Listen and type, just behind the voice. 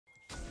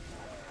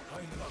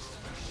I'm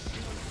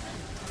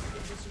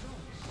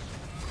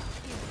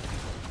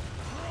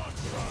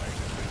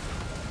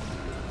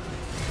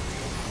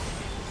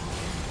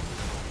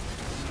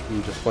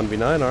just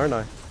 1v9, aren't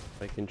I?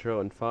 Like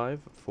intro in 5,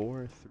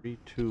 4, 3,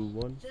 2,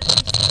 1.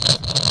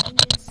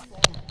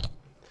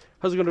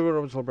 How's it going,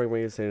 everyone? I'm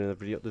Solarbacca in the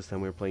video. This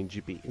time we're playing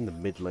GP in the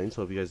mid lane.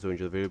 So if you guys do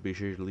enjoy the video, be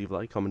sure to leave a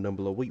like, comment down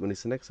below what you want to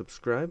see next,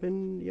 subscribe,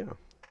 and yeah.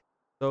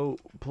 So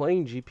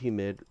playing GP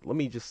mid, let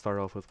me just start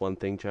off with one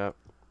thing, chat,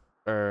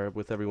 or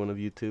with everyone of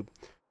YouTube.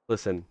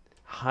 Listen,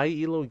 high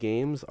elo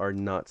games are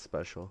not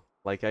special.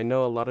 Like, I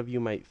know a lot of you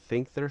might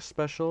think they're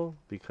special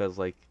because,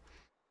 like,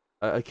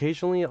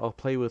 occasionally I'll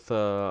play with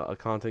a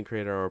content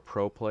creator or a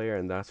pro player,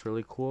 and that's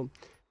really cool.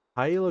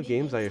 High elo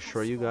games, I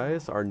assure you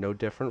guys, are no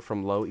different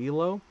from low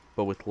elo,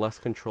 but with less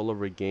control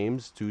over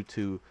games due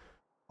to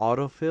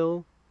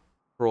autofill,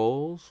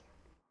 trolls,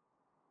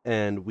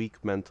 and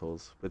weak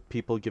mentals, with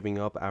people giving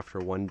up after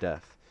one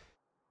death.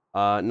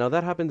 Now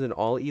that happens in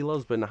all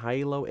elos, but in high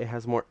elo it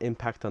has more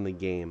impact on the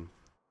game.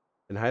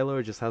 In high elo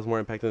it just has more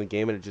impact on the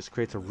game, and it just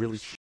creates a really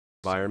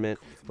environment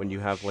when you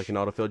have like an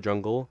autofill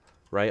jungle,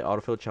 right?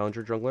 Autofill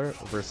challenger jungler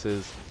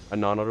versus a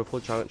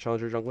non-autofill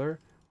challenger jungler,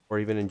 or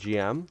even in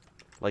GM.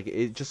 Like,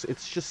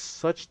 it's just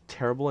such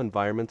terrible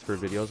environments for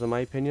videos, in my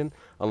opinion,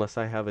 unless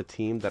I have a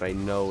team that I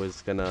know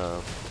is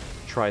gonna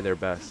try their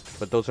best.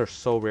 But those are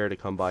so rare to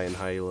come by in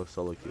high elo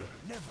solo queue.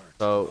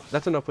 So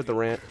that's enough with the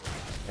rant.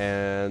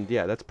 And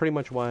yeah, that's pretty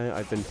much why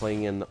I've been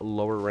playing in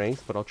lower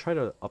ranks, but I'll try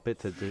to up it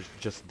to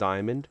just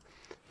diamond,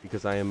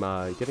 because I am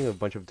getting a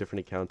bunch of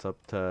different accounts up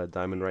to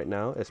diamond right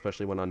now,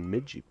 especially when on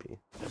mid GP.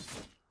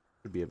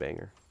 Could be a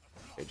banger.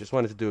 Okay, just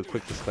wanted to do a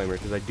quick disclaimer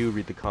because I do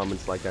read the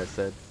comments, like I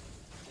said.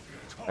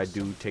 I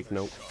do take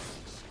note.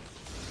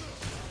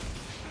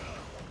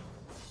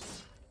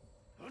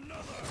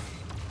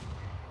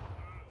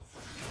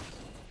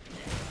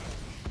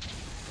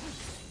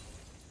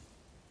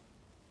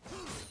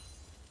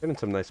 Getting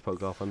some nice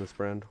poke off on this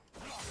brand.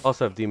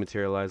 Also have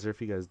dematerializer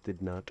if you guys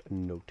did not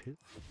notice.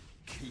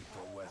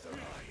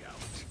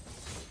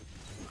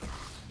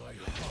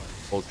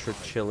 Ultra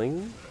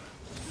chilling.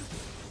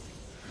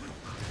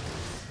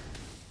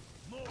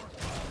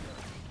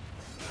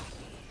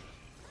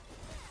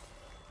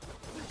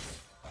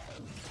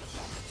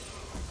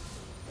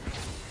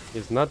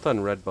 He's not done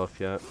red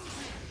buff yet.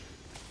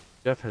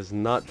 Jeff has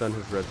not done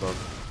his red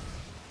buff.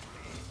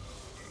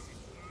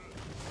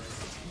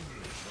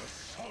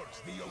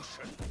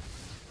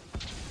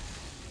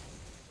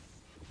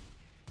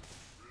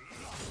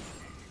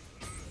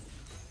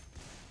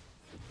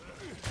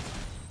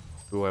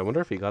 Ooh, I wonder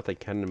if he got the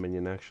cannon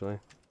minion actually.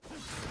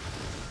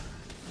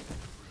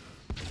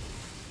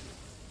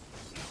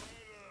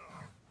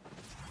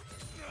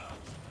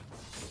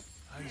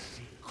 I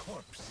see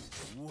corpses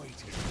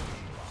waiting.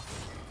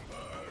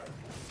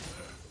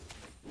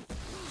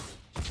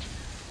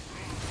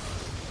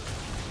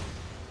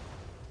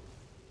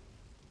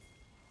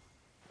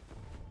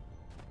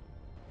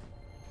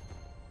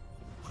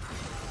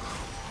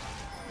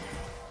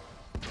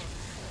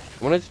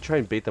 I wanted to try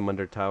and bait them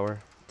under tower.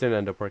 Didn't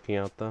end up working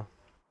out though.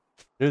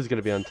 Knew he was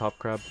gonna be on top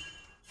crab.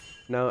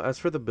 Now, as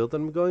for the build that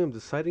I'm going, I'm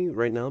deciding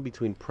right now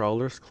between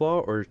Prowler's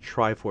Claw or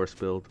Triforce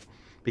build,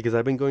 because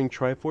I've been going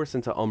Triforce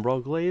into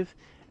Umbral Glaive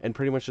and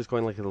pretty much just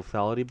going like a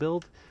lethality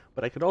build.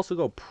 But I could also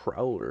go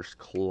Prowler's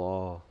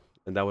Claw,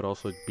 and that would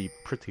also be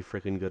pretty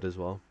freaking good as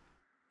well.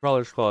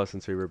 Prowler's Claw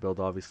is Reaver build,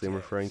 obviously I'm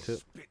referring to.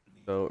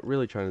 So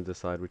really trying to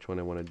decide which one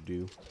I want to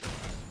do.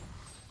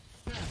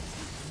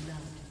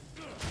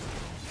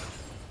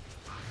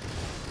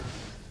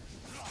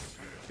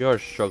 We are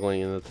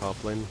struggling in the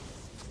top lane.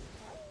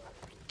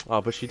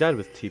 Oh, but she died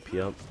with TP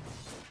up.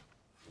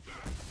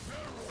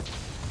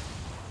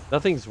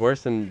 Nothing's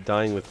worse than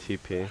dying with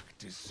TP.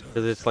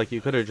 Because it's like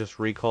you could have just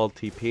recalled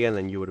TP and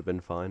then you would have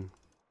been fine.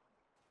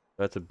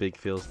 That's a big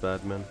feels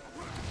bad, man.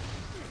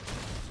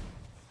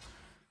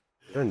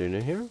 Is there a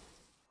Nunu here?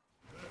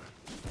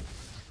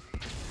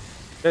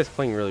 This guy's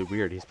playing really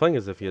weird. He's playing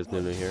as if he has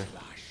Nunu here.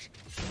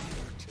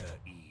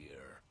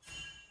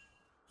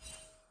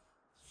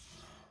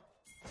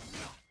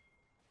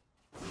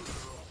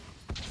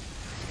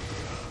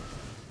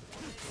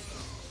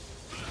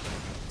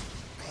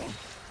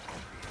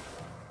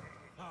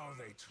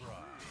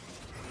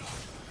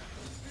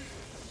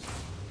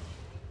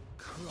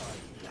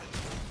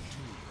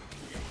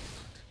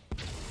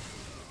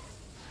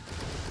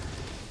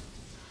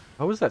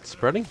 How is that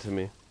spreading to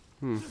me?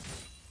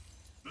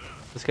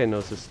 This guy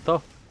knows his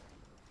stuff.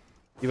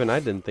 Even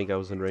I didn't think I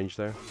was in range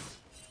there.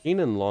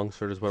 Keen and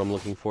Longsword is what I'm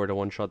looking for to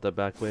one-shot that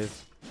back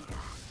wave.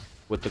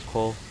 With the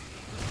Cole.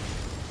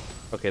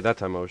 Okay, that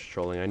time I was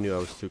trolling. I knew I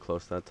was too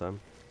close that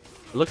time.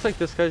 It looks like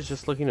this guy's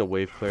just looking to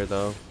wave clear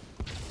though.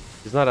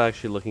 He's not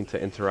actually looking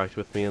to interact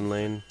with me in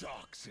lane.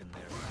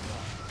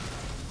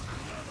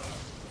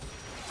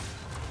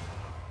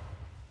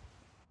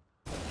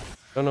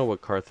 Don't know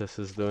what Karthus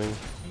is doing.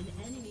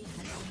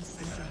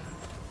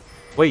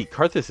 Wait,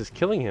 Karthus is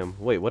killing him.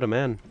 Wait, what a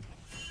man.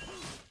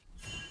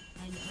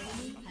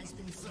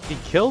 He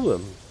killed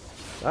him.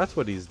 That's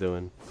what he's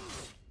doing.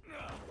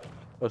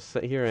 Oh,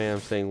 here I am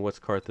saying, what's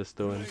Karthus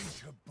doing?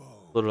 Raise a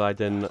bow.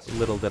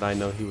 Little did I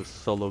know he was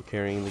solo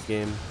carrying the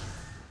game.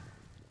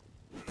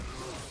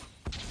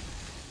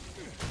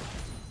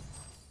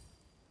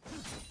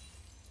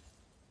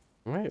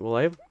 Alright, well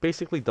I have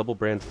basically double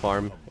Brand's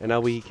farm, and now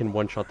we can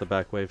one-shot the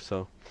back wave,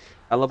 so...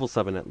 At level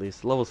 7 at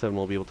least. Level 7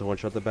 we'll be able to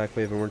one-shot the back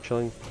wave and we're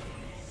chilling.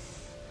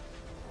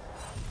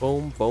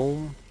 Boom,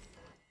 boom.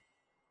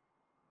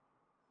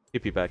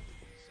 TP back.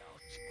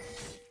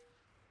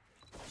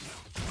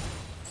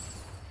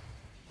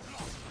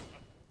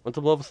 Once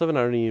I'm level 7,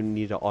 I don't even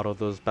need to auto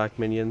those back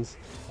minions.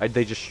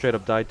 They just straight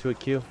up died to a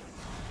Q.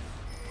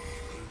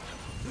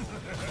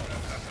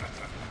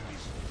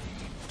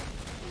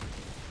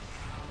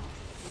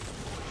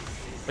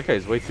 That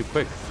guy's way too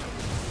quick.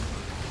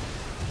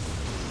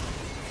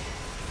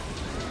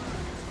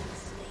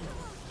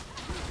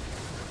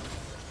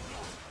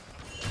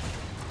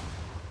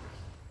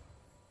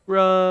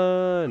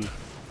 Run!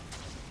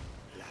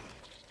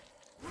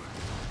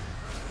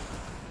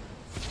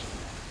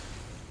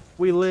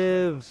 We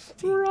live!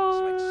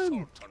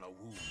 Run!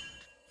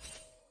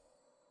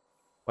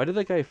 Why did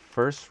that guy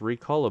first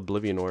recall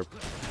Oblivion Orb?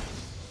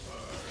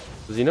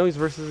 Does he know he's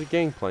versus a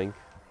Gangplank?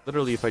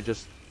 Literally, if I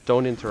just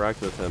don't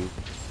interact with him.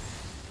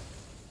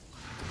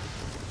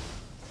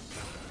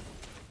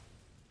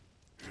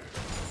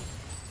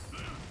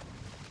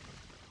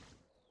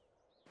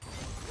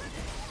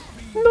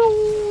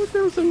 No!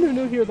 There was a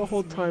Nunu here the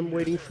whole time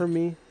waiting for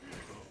me.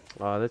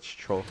 Ah, that's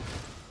troll.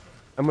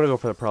 I'm gonna go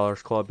for the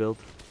Prowler's Claw build.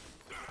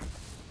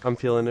 I'm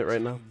feeling it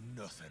right now.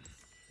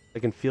 I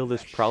can feel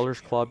this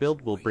Prowler's Claw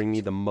build will bring me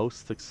the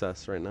most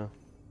success right now.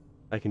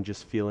 I can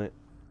just feel it.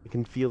 I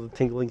can feel the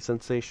tingling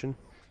sensation.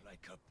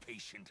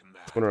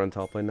 I'm gonna run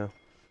top lane now.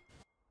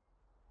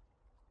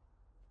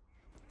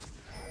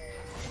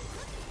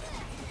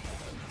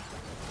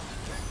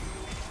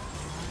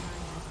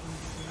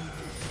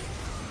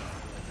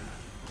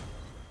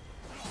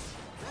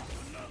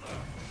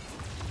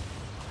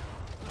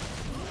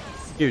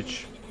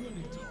 Huge.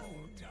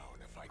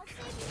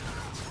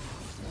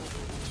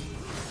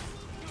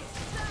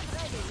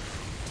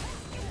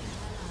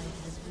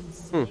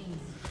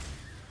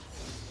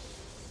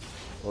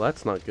 Well,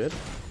 that's not good.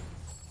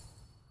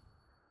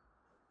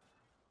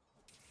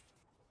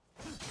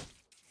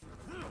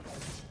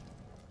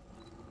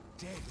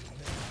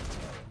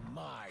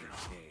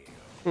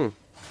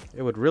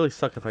 It would really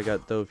suck if I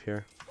got dove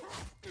here.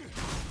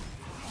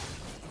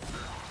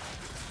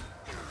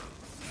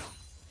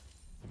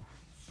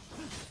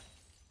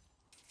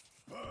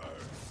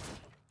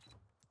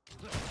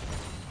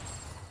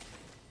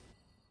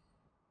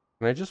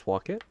 Can I just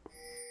walk it?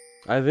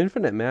 I have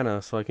infinite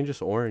mana, so I can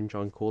just orange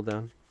on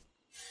cooldown.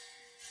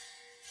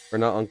 Or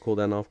not on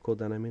cooldown, off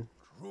cooldown, I mean.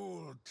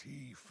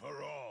 Cruelty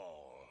for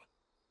all.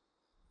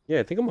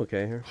 Yeah, I think I'm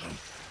okay here.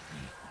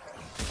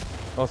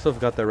 Also, I've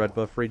got that red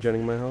buff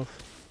regenerating my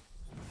health.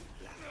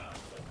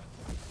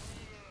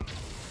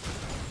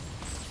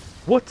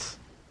 What?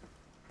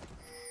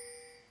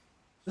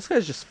 This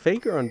guy's just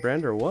faker on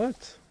Brand or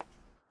what?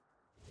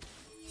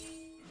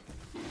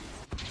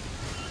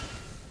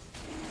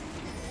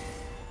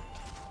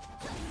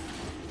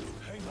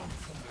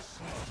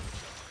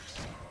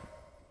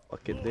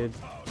 Fuck it, dude.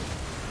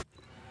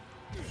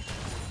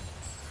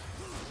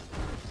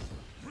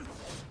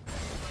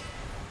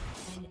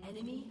 An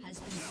enemy has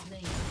been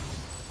slain.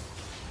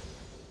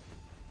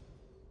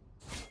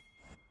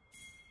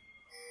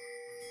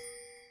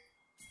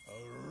 A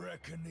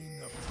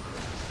reckoning of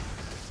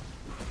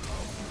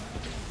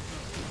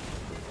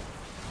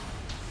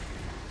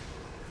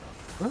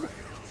Huh?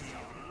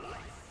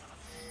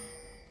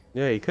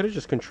 Yeah, he could have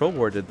just control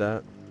warded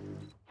that.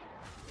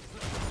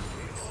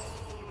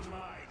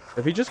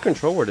 If he just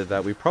control worded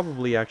that, we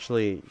probably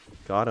actually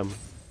got him.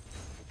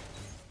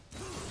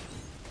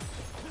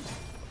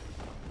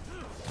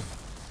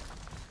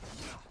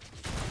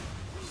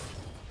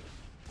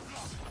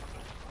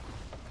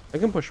 I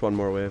can push one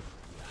more wave.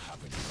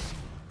 haven't seen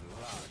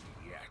blood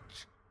yet.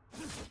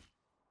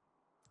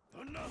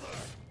 Another.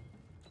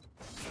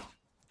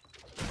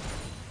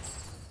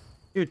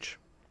 Huge.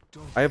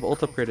 I have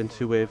ult upgrade in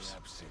 2 waves.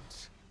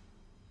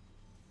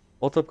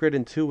 Ult upgrade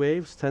in 2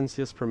 waves, 10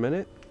 CS per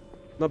minute.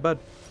 Not bad.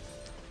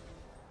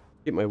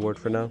 Keep my ward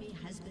for now.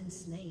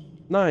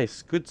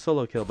 Nice, good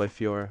solo kill by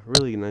Fiora.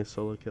 Really nice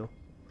solo kill.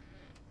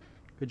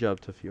 Good job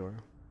to Fiora.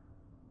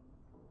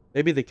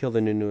 Maybe they kill the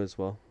Nunu as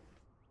well.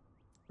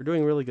 We're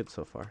doing really good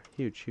so far.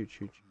 Huge, huge,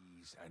 huge.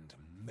 And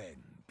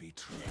men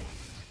betrayed.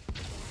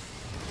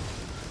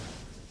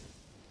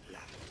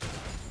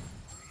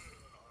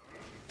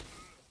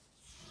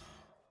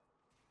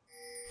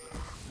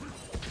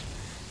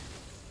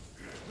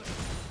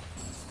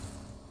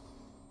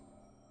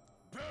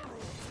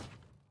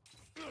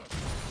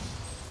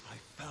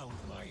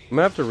 I'm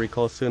gonna have to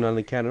recall soon on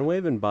the cannon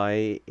wave and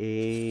buy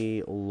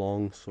a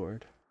long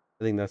sword.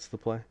 I think that's the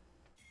play.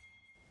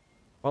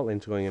 Bot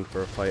lane's going in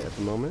for a fight at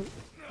the moment.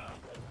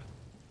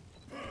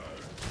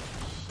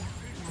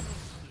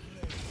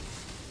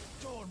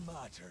 Don't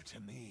matter to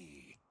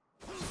me.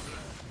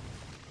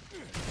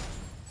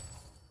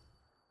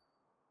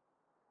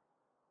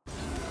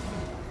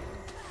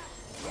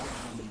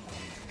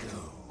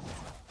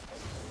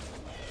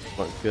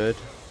 Not good.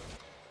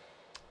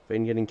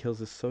 Vayne getting kills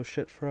is so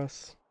shit for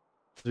us.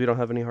 Because we don't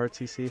have any hard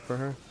CC for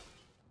her.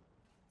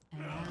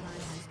 An ally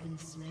has been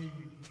slain.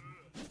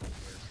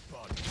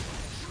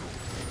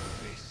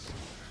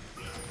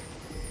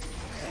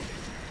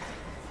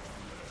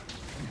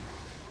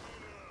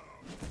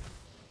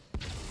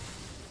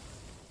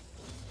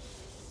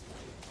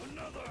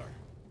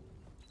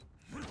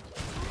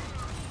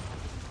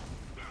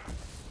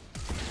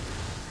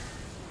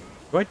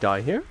 Do I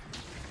die here?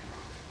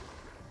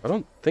 I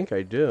don't think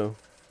I do.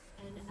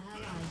 An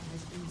ally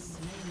has been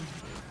slain.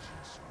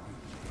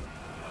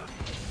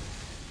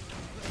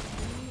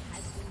 Enemy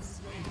has been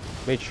slain.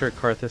 Made sure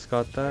Karthus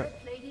got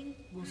that. Plating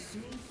will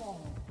soon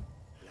fall.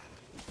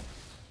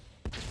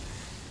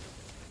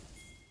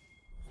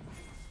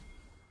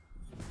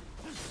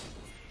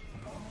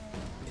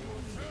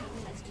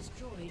 Has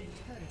destroyed a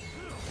turret.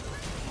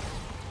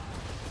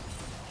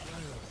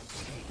 An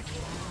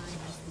ally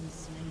has been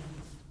slain.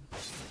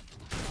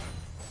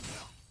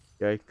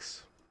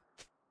 Yikes.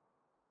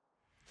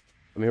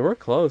 I mean, we're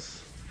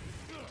close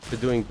to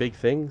doing big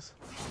things.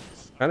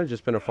 It's kind of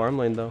just been a farm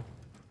lane, though.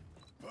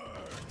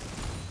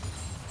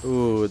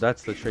 Ooh,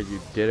 that's the trade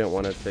you didn't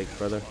want to take,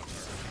 brother.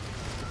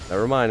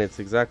 Never mind, it's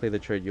exactly the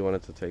trade you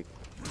wanted to take.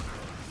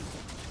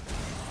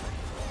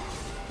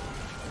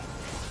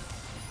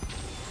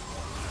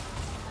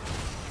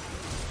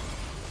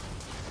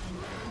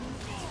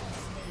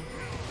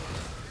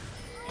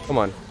 Come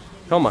on.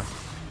 Come on.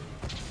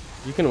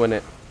 You can win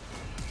it.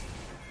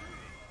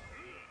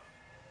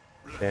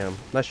 Damn.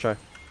 Nice try.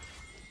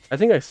 I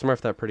think I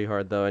smurfed that pretty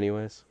hard, though,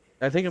 anyways.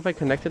 I think if I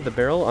connected the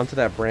barrel onto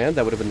that brand,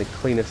 that would have been the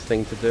cleanest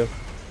thing to do.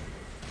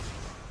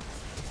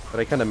 But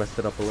I kind of messed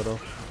it up a little.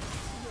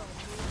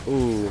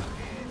 Ooh.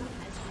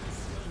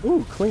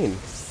 Ooh, clean.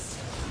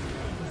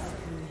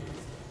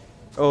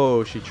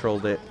 Oh, she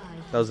trolled it.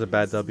 That was a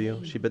bad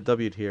W. She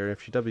W'd here.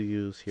 If she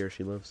W's here,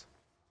 she lives.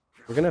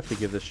 We're gonna have to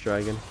give this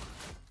dragon.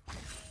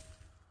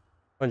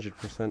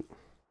 100%.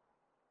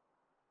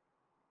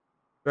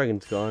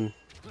 Dragon's gone.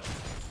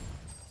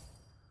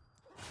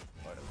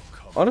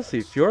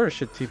 Honestly, Fiora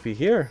should TP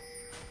here.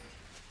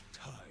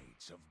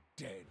 Tides of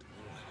dead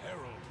will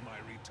herald my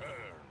return.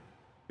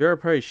 Fiora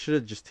probably should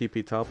have just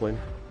TP top lane.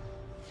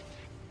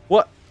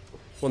 What?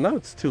 Well, now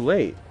it's too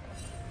late.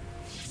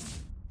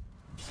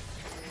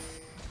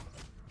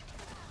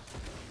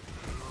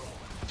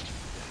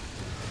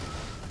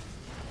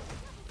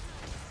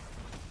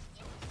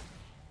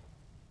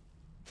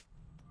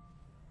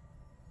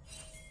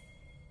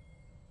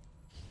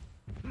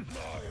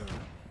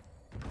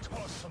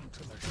 Toss them to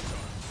the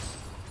sharks.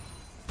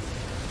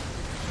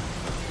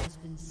 Has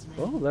been slain.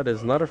 Well, that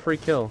is not a free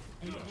kill.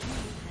 An enemy has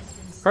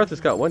been slain.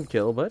 Karthus got one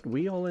kill, but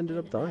we all ended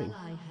up dying.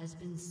 Ally has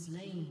been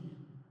slain.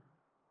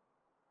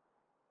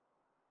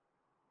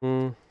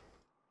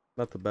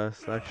 Not the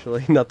best,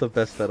 actually. Not the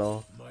best at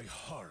all. My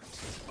heart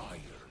is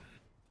iron.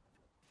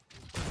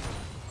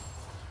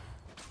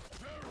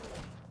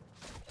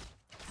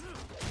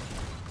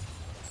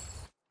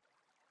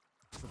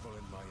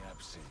 In my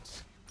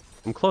absence.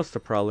 I'm close to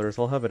Prowlers.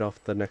 I'll have it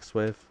off the next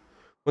wave.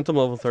 Once I'm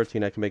level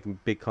 13, I can make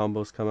big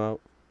combos come out.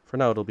 For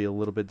now, it'll be a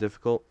little bit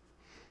difficult.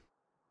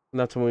 And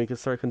that's when we can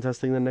start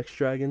contesting the next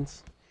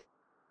dragons.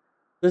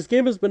 This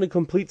game has been a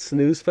complete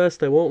snooze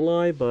fest, I won't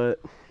lie, but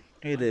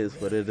it is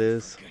what it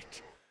is.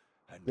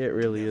 It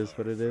really is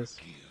what it is.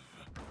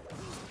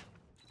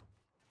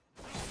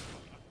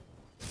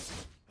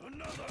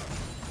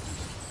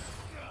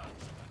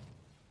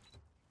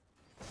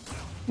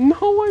 No,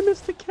 I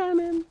missed the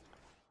cannon!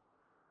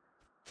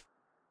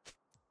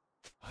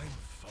 I'm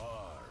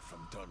far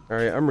from done.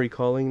 Alright, I'm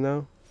recalling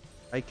now.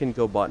 I can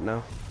go bot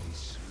now.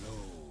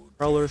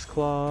 Prowler's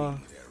Claw.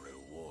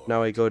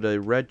 Now I go to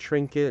Red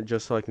Trinket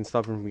just so I can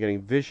stop him from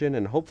getting vision,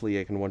 and hopefully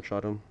I can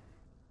one-shot him.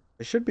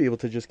 I should be able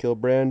to just kill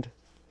Brand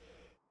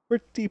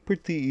pretty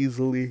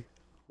easily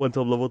once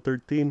I'm level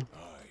 13.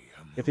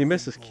 If he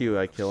misses Q,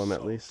 I kill him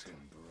at least.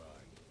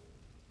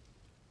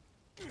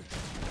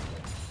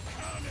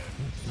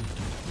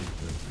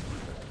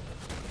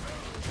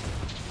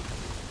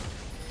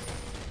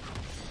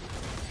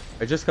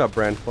 I just got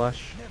Brand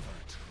Flash.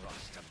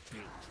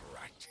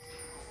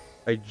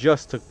 I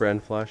just took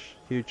Brand Flash.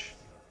 Huge.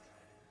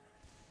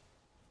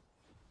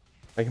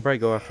 I can probably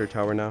go after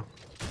tower now.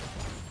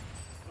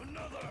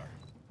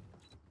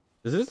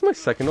 Is this my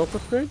second ult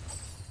upgrade?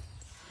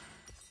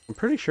 I'm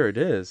pretty sure it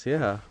is,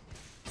 yeah.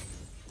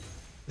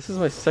 This is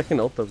my second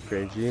ult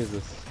upgrade,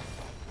 Jesus.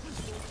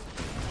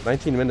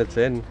 19 minutes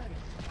in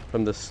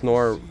from the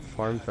Snore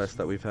farm fest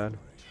that we've had.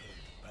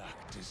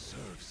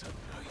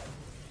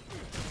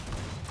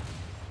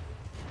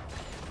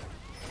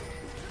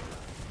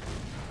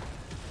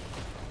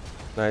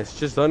 Nice,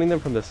 just zoning them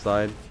from the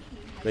side,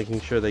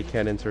 making sure they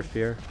can't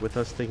interfere with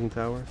us taking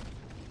tower.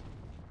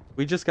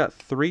 We just got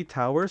 3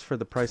 towers for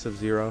the price of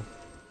 0.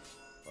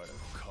 I'll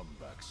come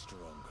back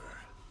stronger.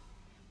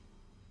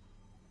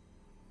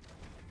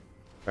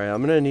 Alright,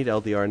 I'm gonna need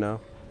LDR now.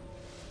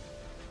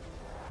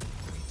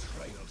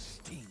 Betrayal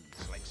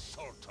stings like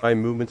salt. Buy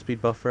movement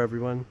speed buff for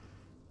everyone.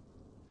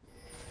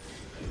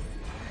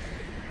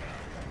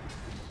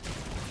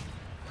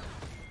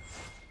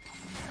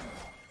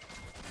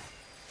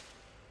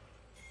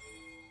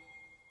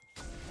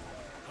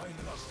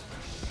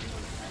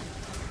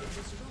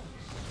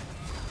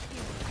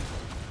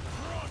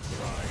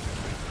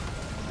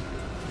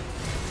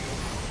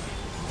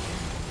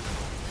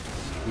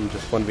 I'm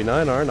just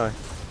 1v9, aren't I?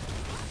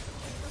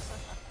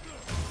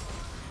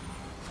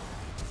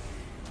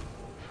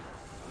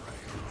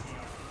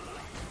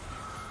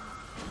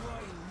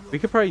 We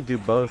could probably do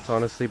both,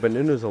 honestly, but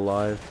Nunu's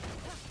alive.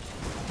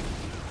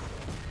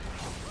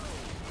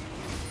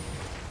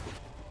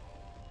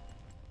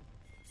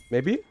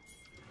 Maybe?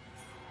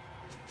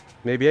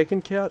 Maybe I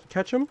can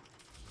catch him?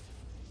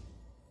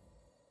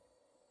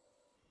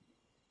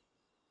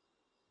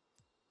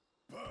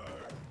 Burn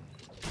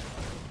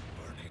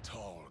it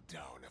all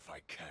down if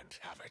I can't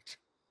have it.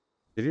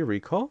 Did he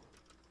recall?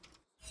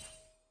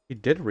 He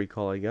did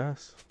recall, I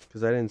guess,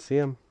 because I didn't see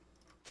him.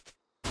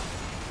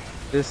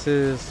 This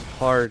is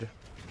hard.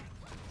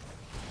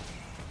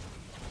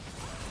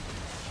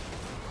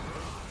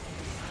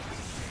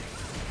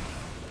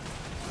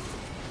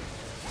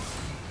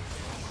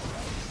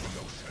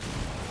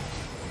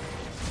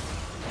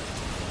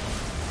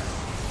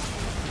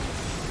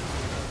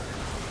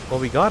 Well,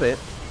 we got it.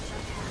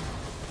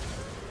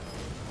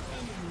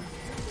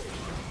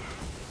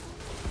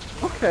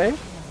 Okay.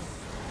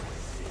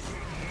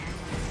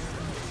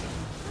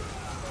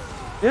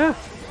 Yeah.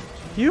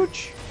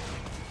 Huge.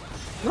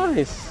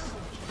 Nice.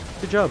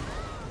 Good job.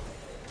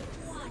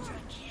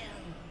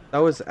 That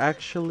was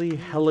actually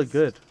hella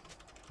good.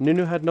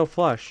 Nunu had no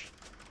flash.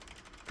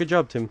 Good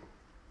job, Tim.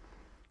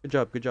 Good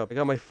job, good job. I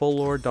got my full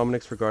lord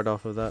Dominic's Regard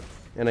off of that.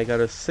 And I got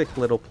a sick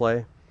little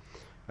play.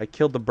 I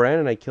killed the Bran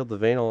and I killed the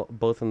Vayne all,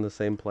 both in the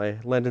same play.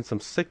 Landed some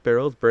sick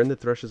barrels, burned the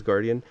Thrush's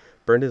Guardian,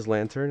 burned his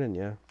Lantern, and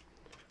yeah.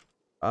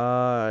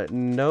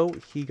 No,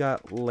 he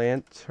got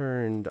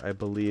lanterned, I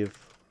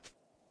believe.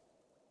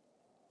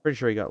 Pretty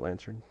sure he got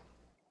lanterned.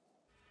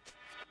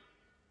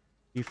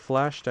 He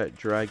flashed at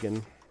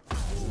Dragon.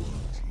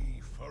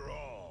 Cruelty for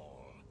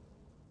all.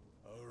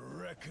 A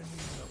reckoning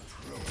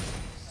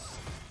approaches.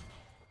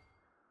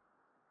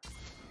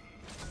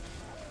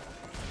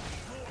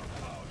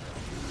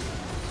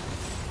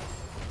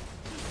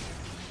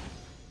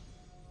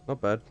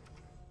 Not bad.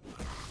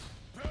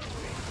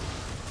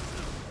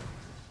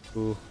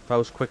 Ooh, if I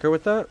was quicker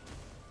with that,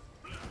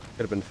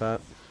 could have been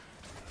fat.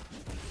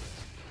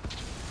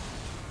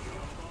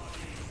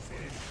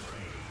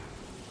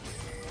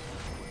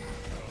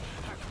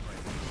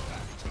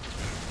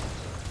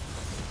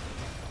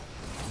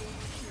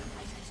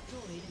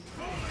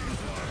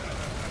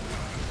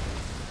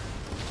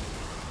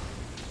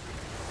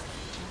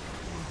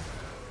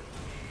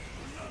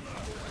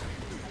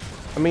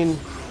 I mean,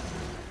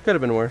 could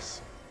have been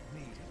worse.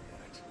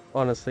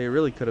 Honestly, it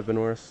really could have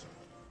been worse.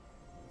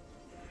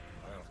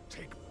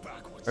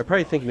 I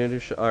probably think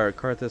Nunu or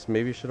Karthus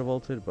maybe should have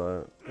ulted,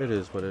 but it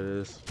is what it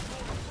is.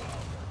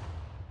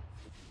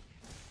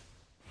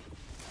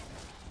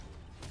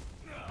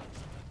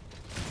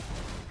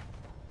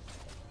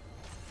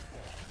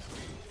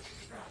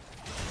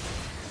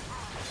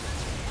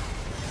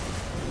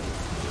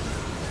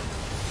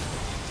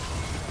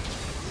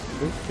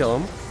 Ooh, kill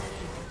him.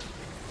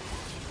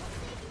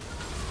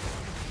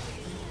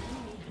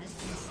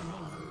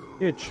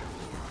 Huge.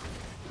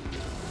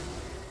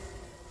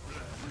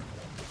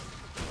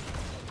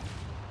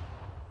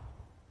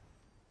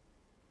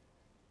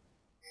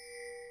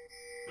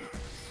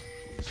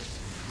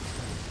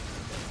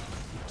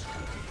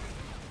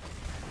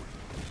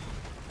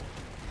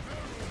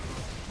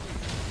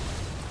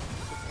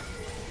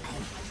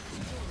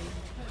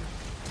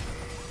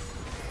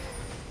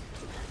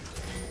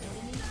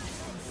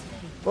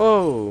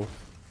 Whoa.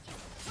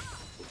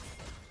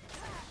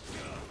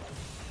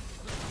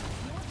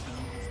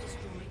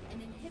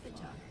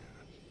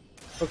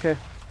 Okay,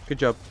 good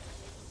job.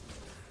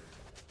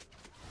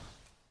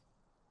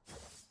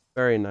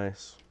 Very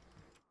nice.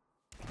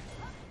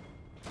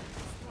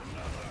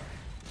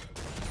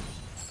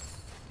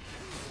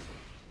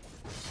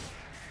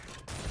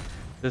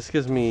 This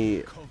gives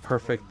me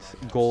perfect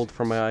gold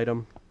for my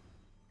item.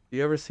 Do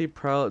you ever see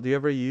do you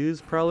ever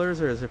use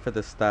prowlers, or is it for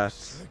the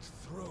stats?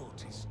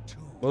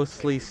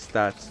 Mostly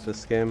stats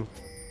this game.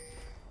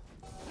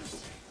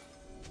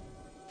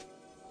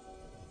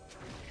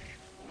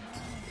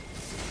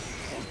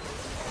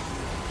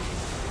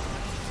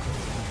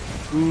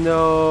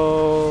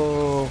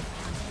 No,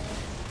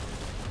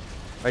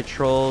 I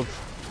trolled.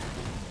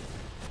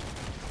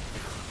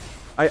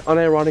 I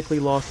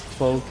unironically lost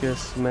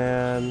focus,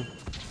 man.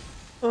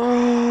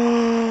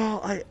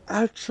 Oh, I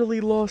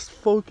actually lost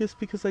focus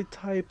because I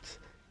typed.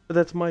 But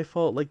that's my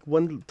fault. Like,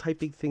 one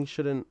typing thing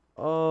shouldn't.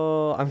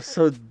 Oh, I'm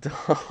so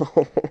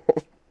dumb.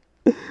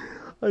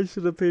 I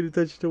should have paid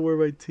attention to where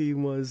my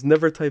team was.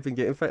 Never typing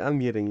it. In fact, I'm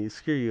muting you.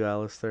 Screw you,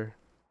 Alistair.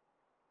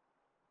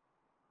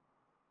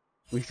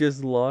 We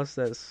just lost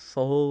that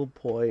sole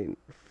point.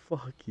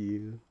 Fuck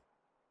you.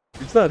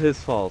 It's not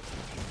his fault,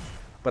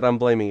 but I'm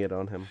blaming it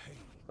on him.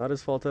 Not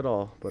his fault at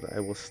all, but I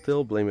will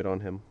still blame it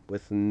on him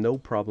with no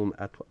problem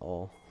at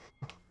all.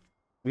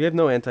 We have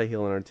no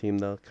anti-heal on our team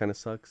though, kinda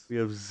sucks. We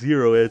have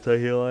 0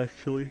 anti-heal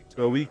actually.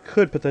 So we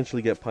could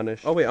potentially get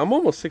punished. Oh wait, I'm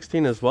almost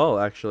 16 as well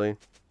actually.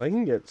 I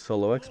can get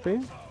solo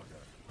XP.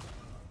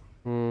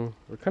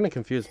 We're kinda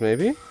confused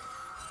maybe?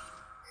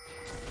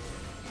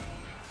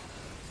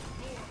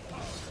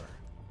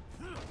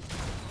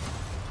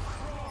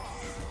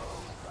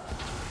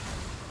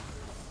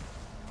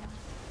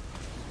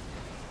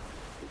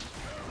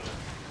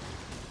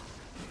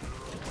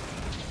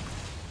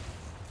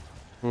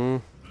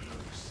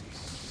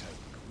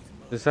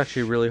 This is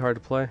actually really hard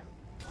to play.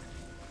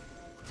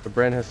 The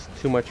brand has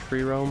too much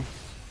free roam.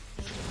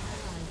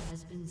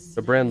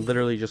 The brand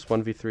literally just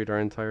 1v3'd our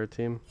entire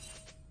team.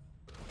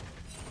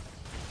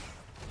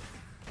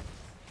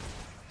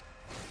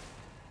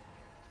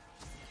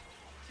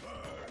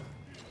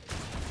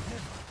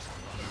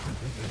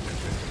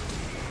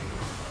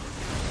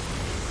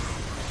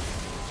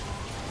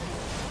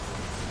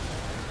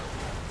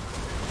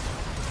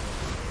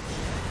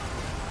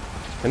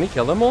 Can he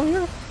kill them all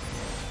here?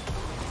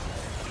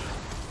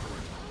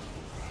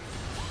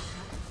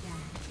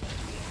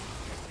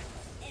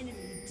 Enemy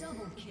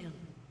double kill.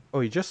 Oh,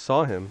 he just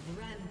saw him.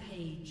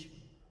 Rampage.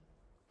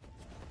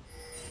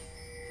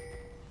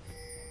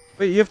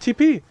 Wait, you have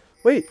TP!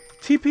 Wait,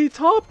 TP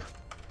top!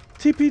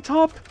 TP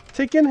top!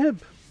 Take inhib!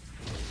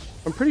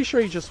 I'm pretty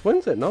sure he just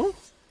wins it, no?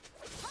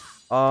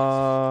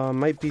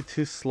 Might be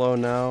too slow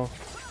now.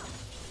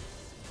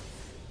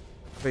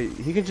 Wait,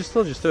 he can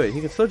still just do it.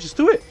 He can still just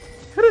do it!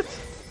 Hit it!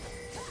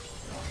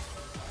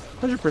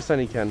 100%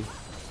 he can.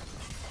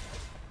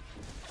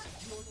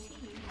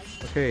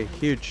 Okay,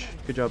 huge.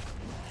 Good job.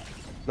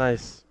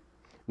 Nice.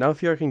 Now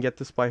Fiora can get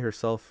this by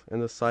herself in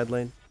the side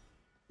lane.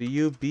 Do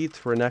you beat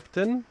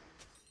Renekton?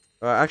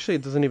 Actually,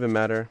 it doesn't even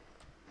matter.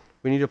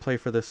 We need to play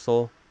for this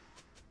soul.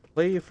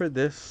 Play for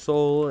this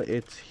soul.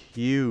 It's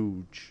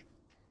huge.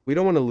 We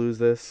don't want to lose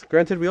this.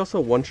 Granted, we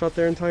also one-shot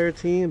their entire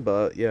team,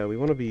 but yeah, we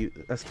want to be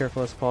as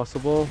careful as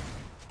possible.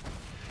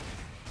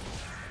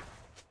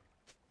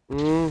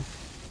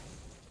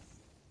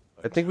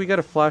 I think we got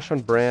a flash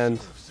on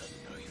Brand.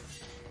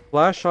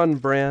 Flash on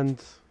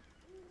Brand.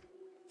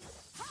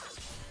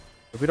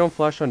 If we don't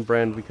flash on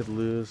Brand, we could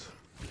lose.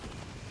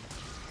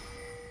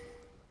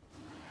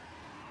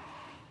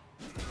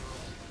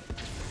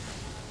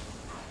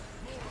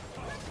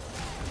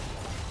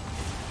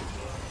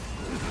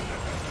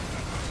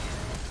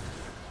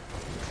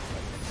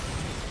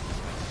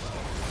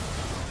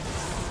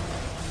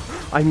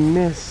 I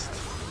missed.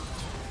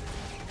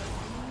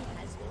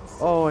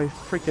 Oh, I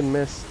freaking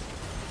missed.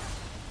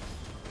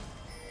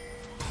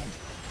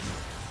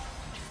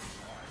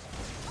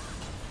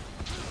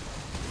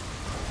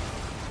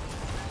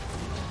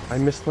 I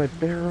missed my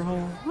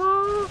barrel.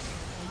 Ah.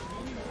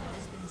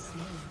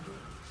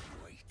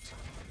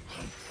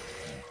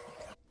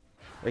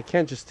 I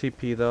can't just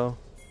TP though.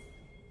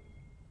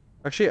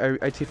 Actually,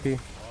 I TP.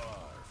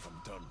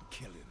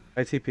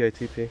 I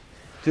TP.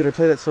 Dude, I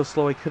played that so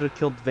slow I could have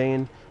killed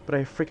Vayne, but I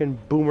have freaking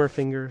boomer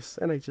fingers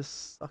and I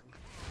just suck.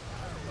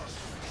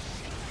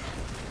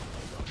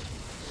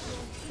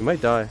 We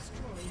might die.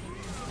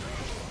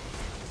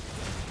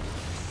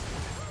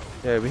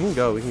 Yeah, we can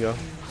go.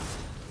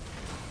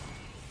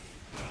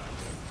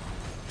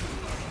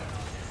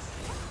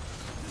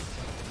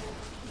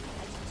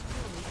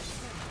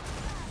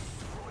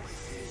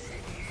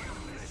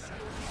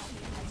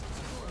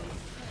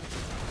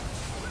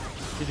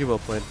 GG, well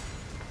played.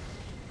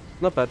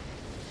 Not bad.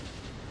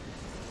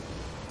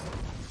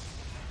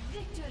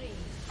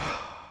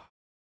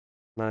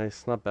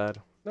 Nice, not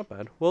bad.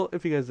 Well,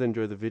 if you guys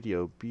enjoyed the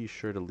video, be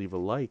sure to leave a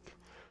like.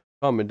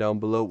 Comment down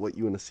below what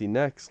you want to see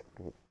next.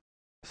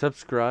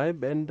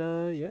 Subscribe, and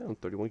yeah,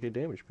 31k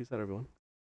damage. Peace out, everyone.